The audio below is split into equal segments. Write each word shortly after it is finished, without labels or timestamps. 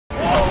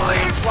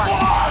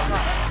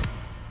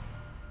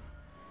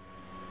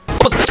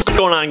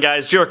Going on,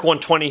 guys?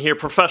 Jerick120 here,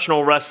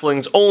 professional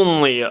wrestling's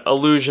only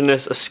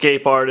illusionist,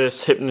 escape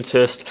artist,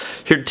 hypnotist,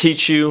 here to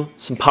teach you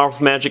some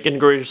powerful magic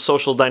integrated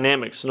social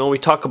dynamics. You know, we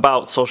talk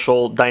about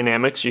social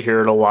dynamics, you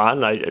hear it a lot,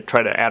 and I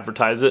try to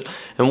advertise it.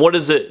 And what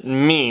does it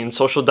mean?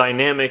 Social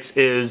dynamics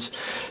is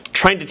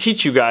trying to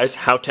teach you guys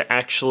how to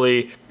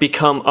actually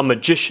become a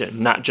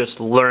magician, not just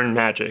learn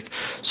magic.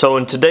 So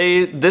in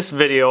this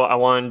video, I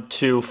wanted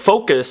to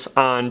focus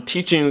on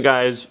teaching you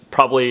guys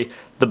probably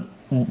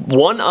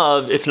one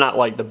of, if not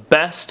like the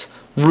best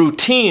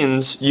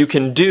routines you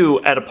can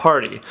do at a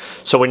party.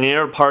 So when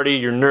you're at a party,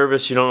 you're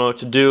nervous, you don't know what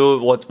to do,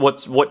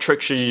 what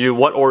tricks should you do,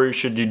 what order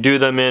should you do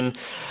them in,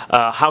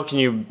 how can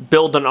you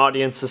build an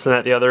audience, this and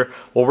that, the other.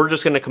 Well, we're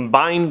just going to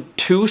combine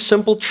two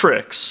simple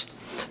tricks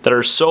that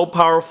are so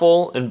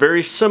powerful and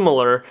very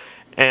similar,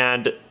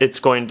 and it's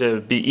going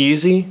to be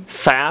easy,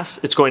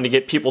 fast, it's going to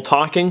get people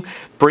talking,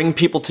 bring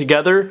people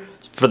together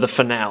for the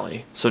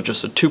finale. So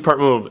just a two-part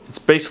move. It's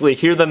basically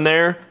here then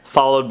there,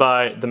 followed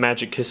by the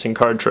magic kissing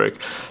card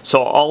trick.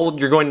 So all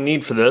you're going to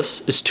need for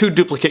this is 2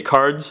 duplicate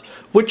cards,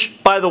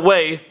 which, by the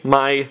way,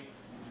 my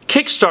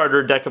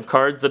Kickstarter deck of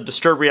cards, the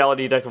Disturb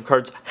Reality deck of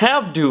cards,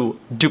 have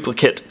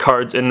duplicate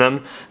cards in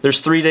them.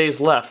 There's 3 days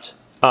left.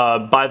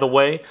 By the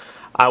way,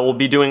 I will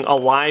be doing a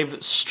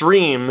live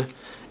stream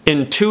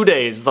in 2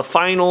 days, the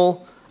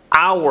final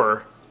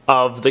hour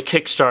of the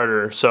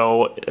Kickstarter.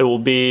 So it will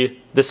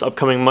be this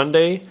upcoming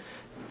Monday,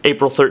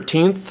 April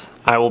 13th.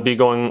 I will be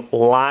going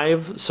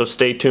live, so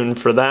stay tuned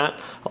for that.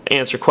 I'll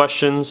answer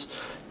questions,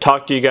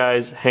 talk to you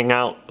guys, hang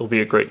out. It'll be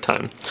a great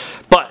time.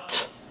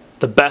 But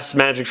the best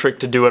magic trick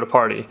to do at a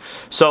party.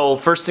 So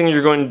first thing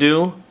you're going to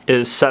do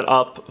is set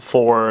up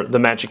for the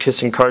magic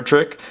kissing card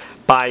trick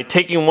by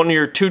taking one of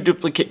your 2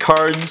 duplicate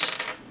cards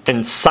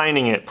and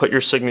signing it. Put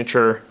your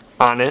signature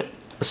on it,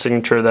 a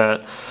signature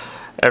that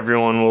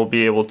everyone will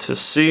be able to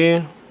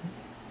see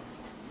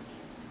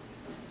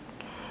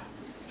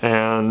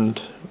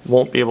and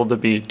won't be able to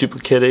be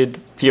duplicated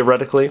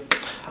theoretically,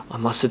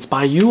 unless it's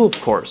by you, of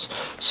course.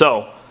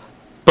 So,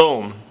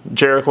 boom,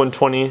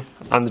 Jerick120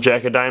 on the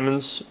Jack of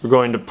Diamonds. We're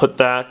going to put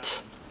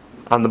that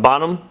on the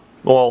bottom.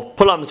 Well,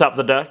 put it on the top of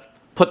the deck.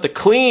 Put the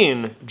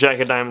clean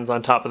Jack of Diamonds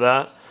on top of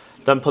that.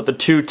 Then put the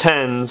 2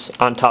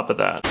 10s on top of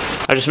that.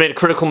 I just made a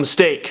critical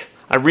mistake.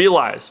 I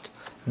realized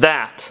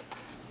that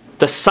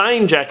the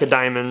signed Jack of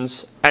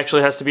Diamonds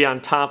actually has to be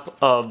on top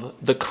of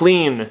the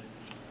clean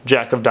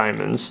Jack of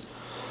Diamonds.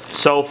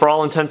 So for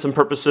all intents and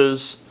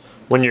purposes,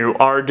 when you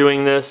are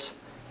doing this,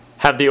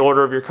 have the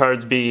order of your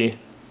cards be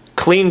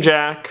clean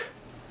Jack,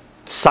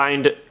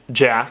 signed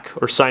Jack,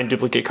 or signed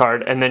duplicate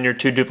card, and then your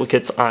 2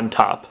 duplicates on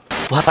top.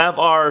 We'll have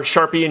our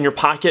Sharpie in your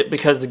pocket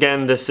because,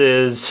 again,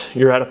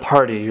 you're at a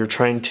party. You're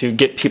trying to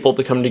get people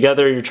to come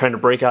together. You're trying to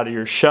break out of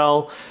your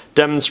shell,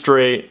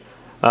 demonstrate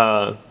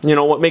you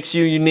know, what makes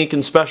you unique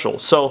and special.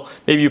 So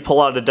maybe you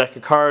pull out a deck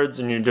of cards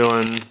and you're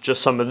doing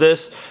just some of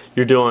this.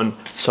 You're doing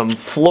some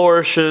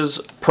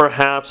flourishes,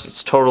 perhaps.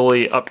 It's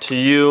totally up to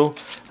you,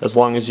 as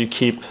long as you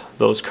keep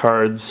those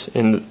cards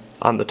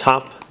on the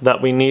top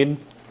that we need.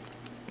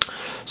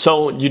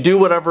 So you do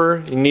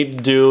whatever you need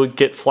to do,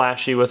 get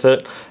flashy with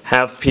it,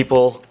 have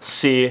people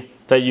see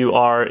that you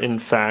are, in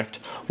fact,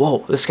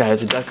 whoa, this guy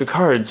has a deck of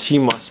cards, he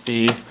must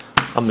be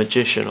a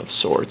magician of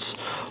sorts.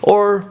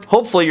 Or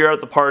hopefully you're at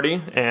the party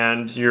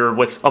and you're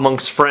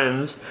amongst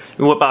friends,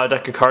 you whip out a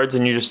deck of cards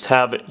and you just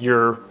have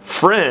your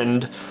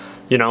friend,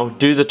 you know,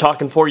 do the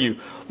talking for you.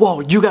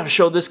 Whoa, you gotta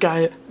show this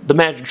guy the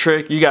magic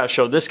trick, you gotta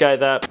show this guy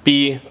that.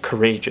 Be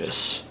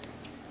courageous.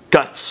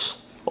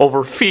 Guts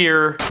over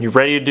fear. You're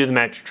ready to do the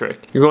magic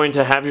trick. You're going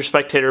to have your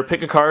spectator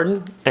pick a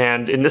card,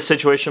 and in this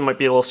situation it might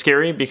be a little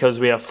scary because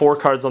we have 4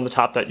 cards on the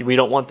top that we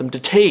don't want them to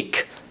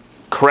take.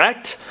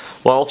 Correct?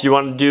 Well, if you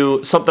want to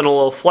do something a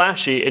little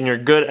flashy and you're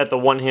good at the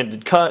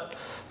one-handed cut,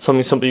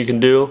 something simple you can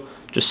do,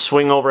 just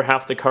swing over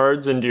half the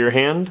cards into your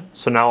hand.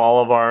 So now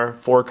all of our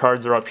 4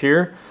 cards are up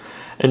here.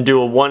 And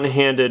do a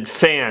one-handed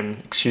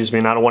fan, excuse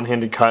me, not a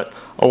one-handed cut,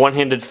 a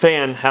one-handed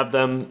fan, have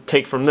them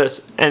take from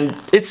this. And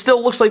it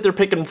still looks like they're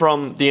picking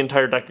from the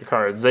entire deck of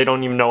cards. They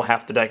don't even know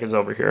half the deck is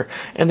over here.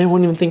 And they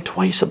wouldn't even think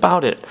twice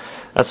about it.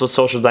 That's what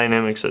social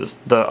dynamics is.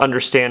 The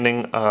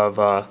understanding of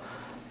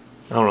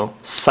I don't know,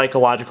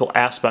 psychological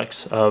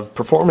aspects of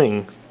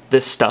performing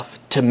this stuff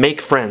to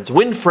make friends,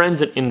 win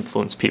friends, and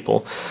influence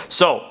people.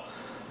 So,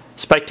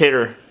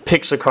 spectator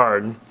picks a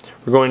card.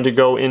 We're going to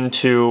go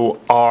into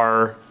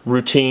our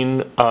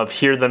routine of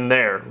here then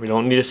there. We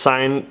don't need to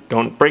sign,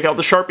 don't break out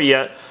the Sharpie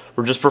yet.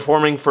 We're just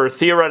performing for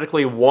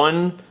theoretically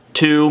 1,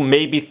 2,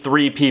 maybe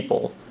 3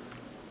 people.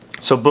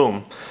 So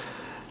boom,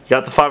 you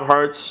got the 5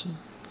 hearts,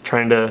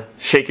 trying to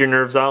shake your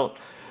nerves out.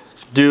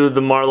 Do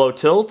the Marlowe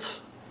tilt,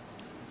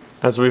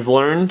 as we've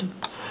learned,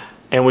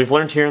 and we've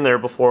learned here and there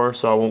before,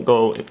 so I won't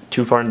go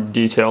too far into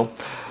detail.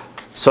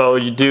 So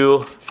you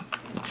do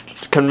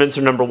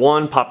convincer number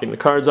 1, popping the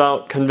cards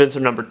out, convincer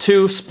number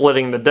 2,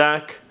 splitting the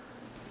deck,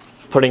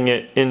 putting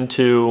it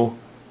into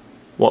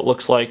what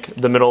looks like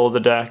the middle of the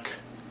deck,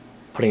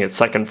 putting it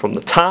second from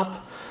the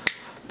top,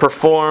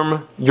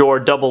 perform your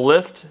double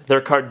lift, their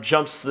card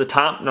jumps to the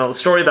top. Now the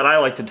story that I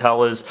like to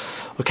tell is,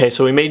 okay,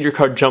 so we made your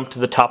card jump to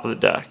the top of the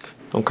deck,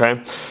 okay?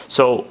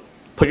 So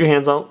put your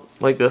hands out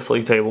like this,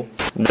 like a table.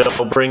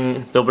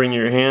 They'll bring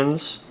your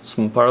hands,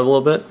 some apart a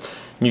little bit.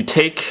 You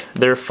take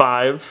their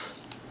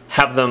 5,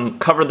 have them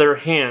cover their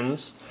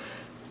hands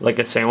like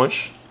a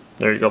sandwich.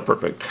 There you go,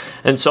 perfect.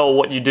 And so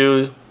what you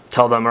do,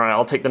 tell them, all right,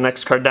 I'll take the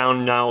next card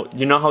down. Now,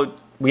 you know how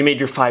we made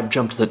your 5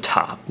 jump to the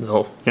top?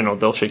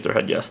 They'll shake their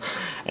head yes.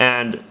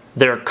 And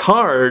their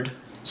card,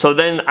 so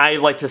then I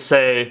like to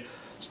say,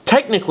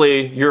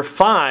 technically your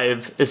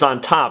 5 is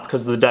on top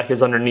because the deck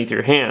is underneath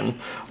your hand,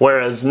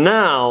 whereas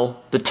now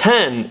the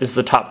 10 is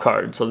the top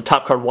card. So the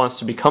top card wants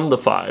to become the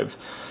 5.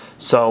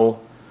 So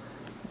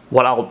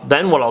what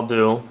I'll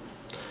do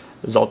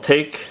is I'll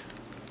take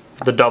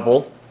the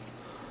double,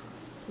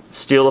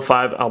 steal the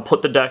 5, I'll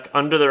put the deck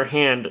under their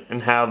hand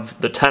and have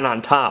the 10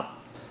 on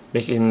top,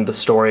 making the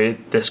story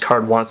this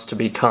card wants to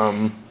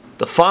become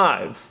the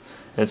 5,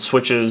 and it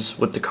switches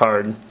with the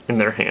card in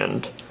their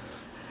hand.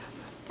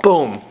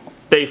 Boom,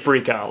 they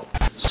freak out.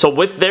 So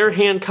with their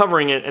hand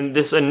covering it and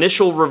this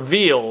initial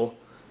reveal,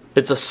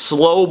 it's a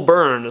slow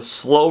burn, a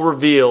slow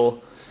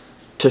reveal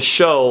to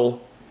show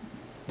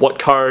what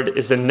card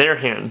is in their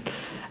hand.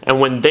 And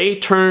when they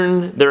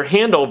turn their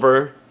hand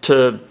over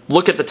to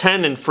look at the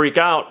 10 and freak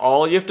out,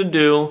 all you have to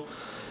do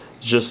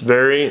is just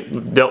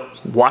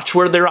watch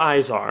where their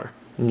eyes are.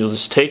 And you'll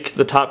just take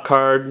the top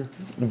card,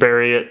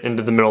 bury it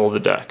into the middle of the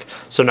deck.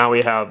 So now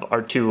we have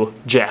our 2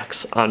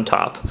 jacks on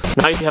top.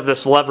 Now you have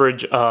this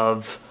leverage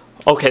of,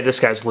 okay, this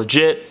guy's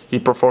legit, he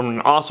performed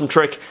an awesome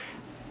trick,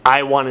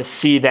 I want to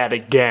see that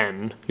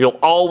again. You'll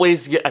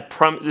always get,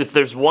 if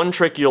there's one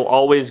trick you'll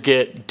always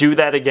get, do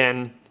that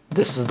again,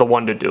 this is the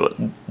one to do it.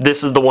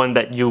 This is the one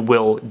that you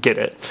will get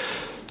it.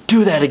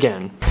 Do that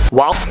again.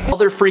 While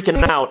they're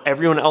freaking out,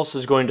 everyone else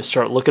is going to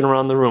start looking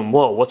around the room.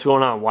 Whoa, what's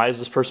going on? Why is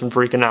this person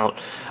freaking out?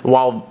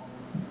 While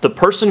the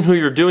person who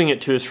you're doing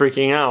it to is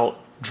freaking out,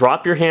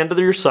 drop your hand to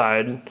your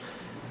side,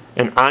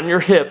 and on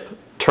your hip,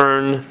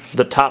 turn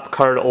the top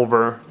card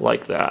over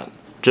like that.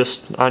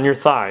 Just on your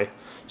thigh.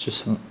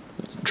 Just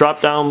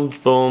drop down,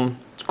 boom,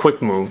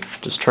 quick move.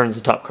 Just turns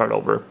the top card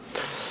over.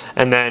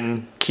 And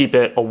then keep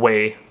it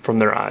away from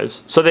their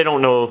eyes, so they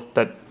don't know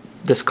that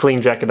this clean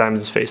jack of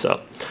diamonds is face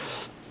up.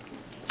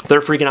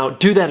 They're freaking out.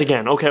 Do that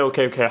again. Okay,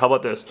 how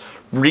about this?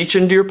 Reach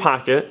into your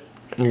pocket,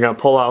 and you're going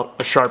to pull out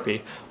a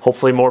Sharpie.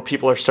 Hopefully more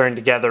people are starting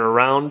to gather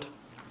around,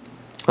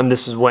 and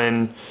this is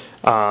when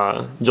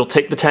you'll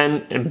take the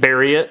 10 and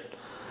bury it.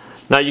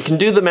 Now you can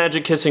do the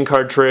magic kissing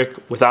card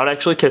trick without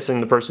actually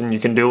kissing the person. You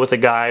can do it with a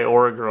guy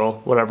or a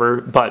girl,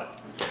 whatever, but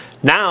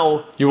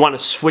now you want to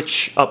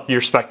switch up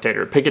your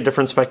spectator. Pick a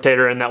different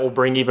spectator, and that will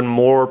bring even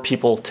more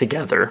people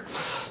together.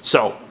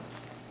 So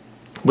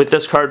with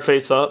this card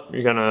face up,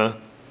 you're gonna,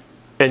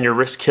 and your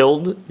wrist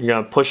killed, you're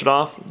gonna push it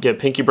off, get a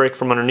pinky break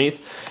from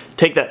underneath,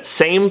 take that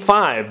same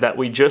 5 that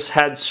we just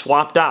had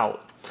swapped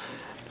out,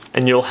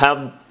 and you'll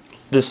have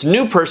this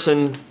new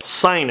person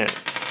sign it.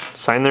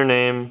 Sign their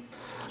name.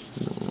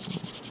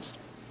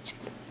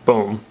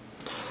 Boom.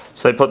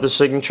 So they put the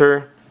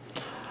signature.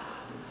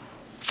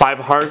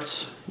 5 of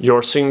hearts.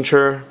 Your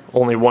signature,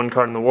 only one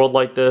card in the world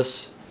like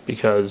this,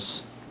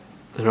 because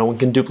no one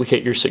can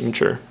duplicate your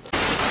signature.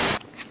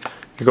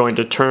 You're going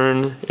to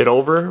turn it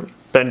over,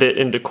 bend it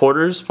into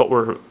quarters, but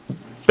we're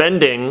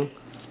bending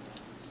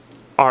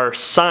our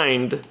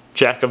signed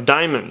jack of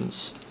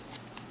diamonds.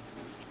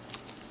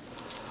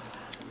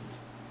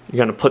 You're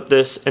going to put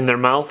this in their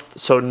mouth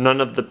so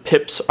none of the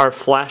pips are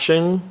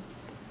flashing.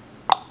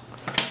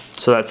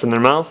 So that's in their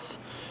mouth.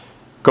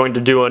 Going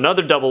to do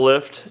another double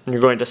lift, and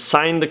you're going to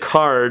sign the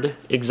card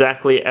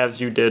exactly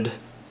as you did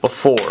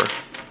before.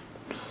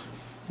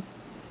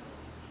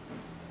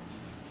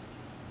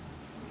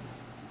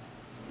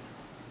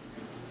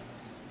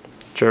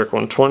 Jericho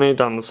 120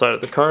 down the side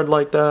of the card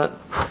like that.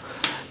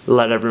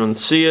 Let everyone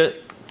see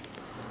it.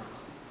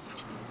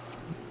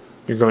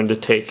 You're going to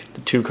take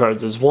the 2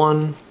 cards as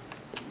one,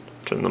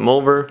 turn them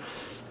over,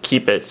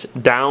 keep it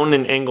down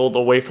and angled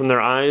away from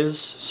their eyes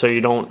so you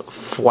don't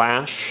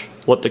flash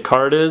what the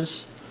card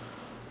is.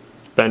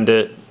 Bend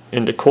it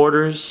into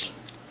quarters.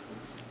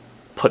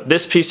 Put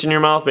this piece in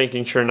your mouth,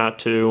 making sure not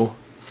to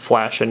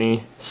flash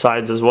any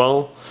sides as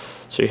well.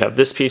 So you have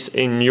this piece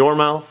in your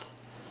mouth,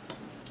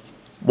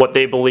 what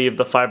they believe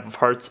the 5 of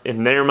hearts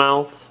in their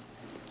mouth,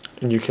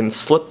 and you can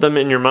slip them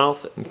in your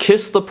mouth and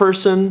kiss the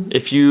person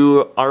if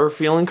you are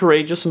feeling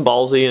courageous and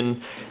ballsy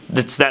and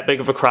it's that big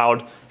of a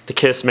crowd. The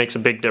kiss makes a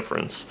big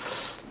difference.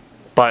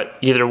 But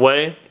either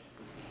way,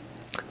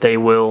 they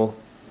will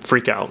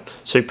freak out.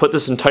 So you put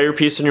this entire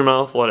piece in your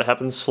mouth, let it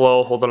happen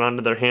slow, hold it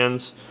onto their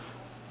hands,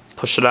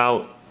 push it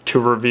out to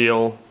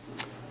reveal.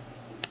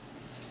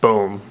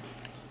 Boom.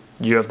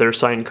 You have their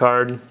signed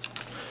card.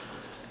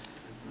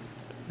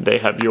 They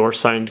have your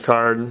signed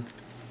card.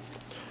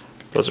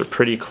 Those are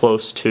pretty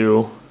close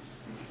to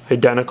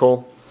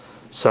identical,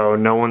 so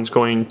no one's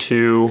going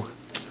to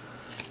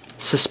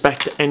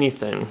suspect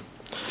anything.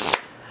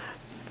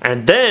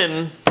 And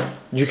then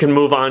you can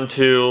move on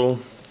to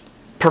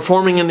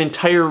performing an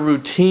entire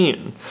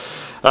routine.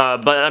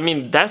 But I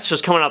mean, that's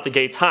just coming out the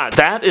gates hot.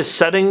 That is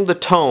setting the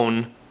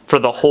tone for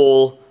the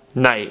whole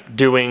night,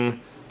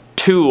 doing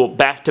 2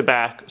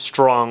 back-to-back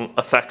strong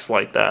effects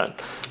like that.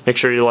 Make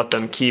sure you let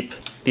them keep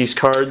these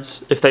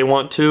cards if they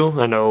want to.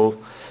 I know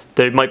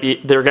they're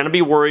gonna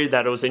be worried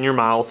that it was in your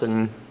mouth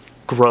and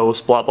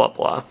gross, blah blah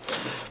blah.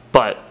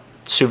 But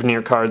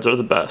souvenir cards are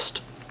the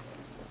best.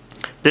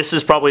 This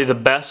is probably the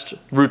best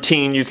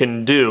routine you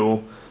can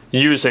do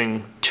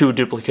using 2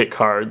 duplicate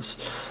cards.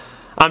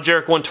 I'm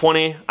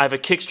Jarek120. I have a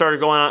Kickstarter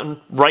going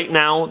on right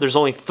now. There's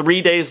only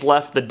 3 days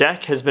left. The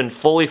deck has been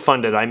fully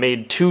funded. I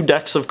made 2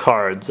 decks of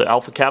cards, the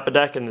Alpha Kappa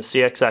deck and the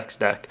CXX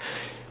deck.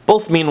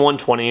 Both mean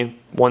 120.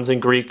 One's in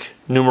Greek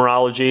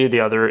numerology, the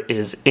other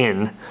is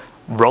in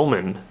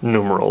Roman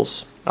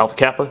numerals. Alpha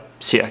Kappa,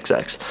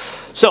 CXX.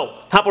 So,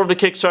 hop over to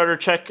Kickstarter,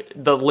 check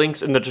the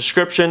links in the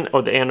description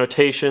or the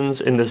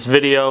annotations in this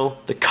video,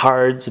 the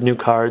cards, new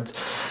cards,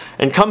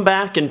 and come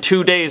back in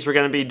 2 days. We're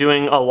going to be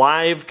doing a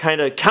live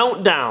kind of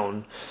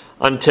countdown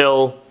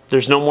until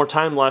there's no more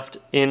time left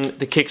in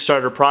the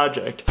Kickstarter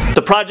project.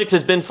 The project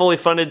has been fully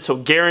funded, so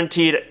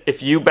guaranteed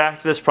if you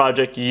back this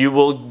project, you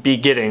will be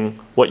getting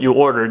what you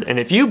ordered. And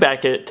if you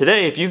back it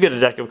today, if you get a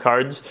deck of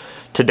cards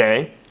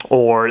today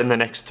or in the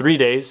next 3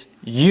 days,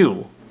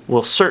 you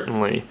will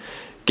certainly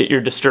get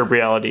your Disturbed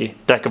Reality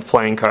deck of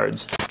playing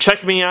cards.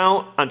 Check me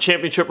out on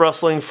Championship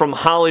Wrestling from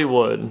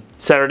Hollywood,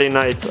 Saturday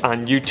nights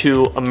on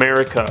YouTube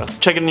America.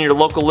 Check it in your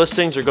local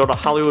listings or go to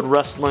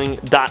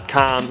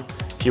HollywoodWrestling.com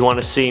if you want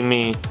to see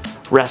me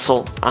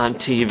wrestle on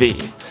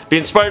TV. Be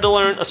inspired to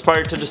learn,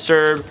 aspire to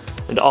disturb,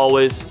 and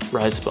always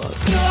rise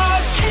above.